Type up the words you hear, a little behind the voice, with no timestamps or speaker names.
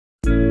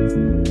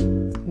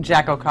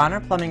Jack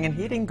O'Connor, Plumbing and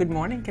Heating. Good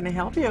morning. Can I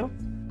help you?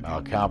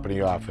 Our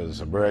company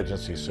offers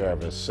emergency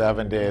service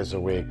 7 days a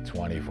week,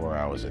 24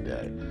 hours a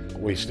day.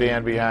 We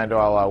stand behind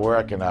all our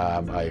work, and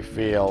I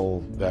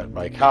feel that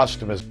my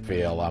customers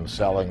feel I'm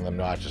selling them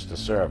not just a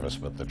service,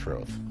 but the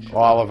truth.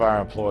 All of our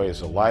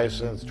employees are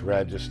licensed,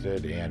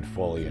 registered, and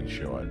fully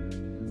insured.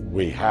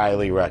 We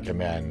highly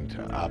recommend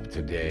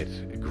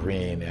up-to-date,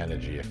 green,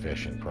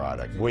 energy-efficient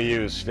product. We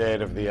use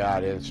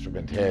state-of-the-art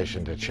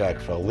instrumentation to check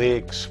for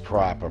leaks,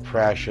 proper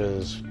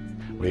pressures.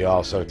 We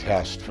also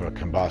test for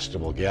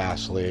combustible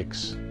gas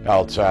leaks.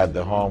 Outside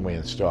the home, we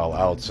install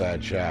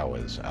outside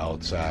showers,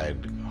 outside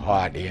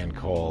hot and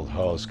cold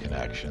hose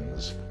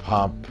connections,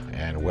 pump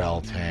and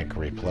well tank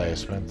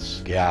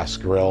replacements, gas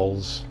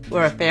grills.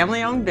 We're a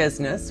family-owned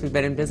business. We've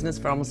been in business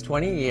for almost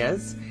 20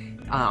 years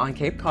on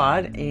Cape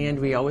Cod, and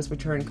we always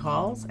return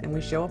calls, and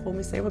we show up when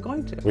we say we're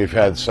going to. We've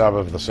had some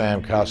of the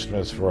same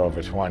customers for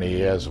over 20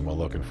 years, and we're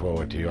looking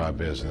forward to your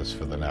business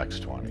for the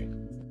next 20.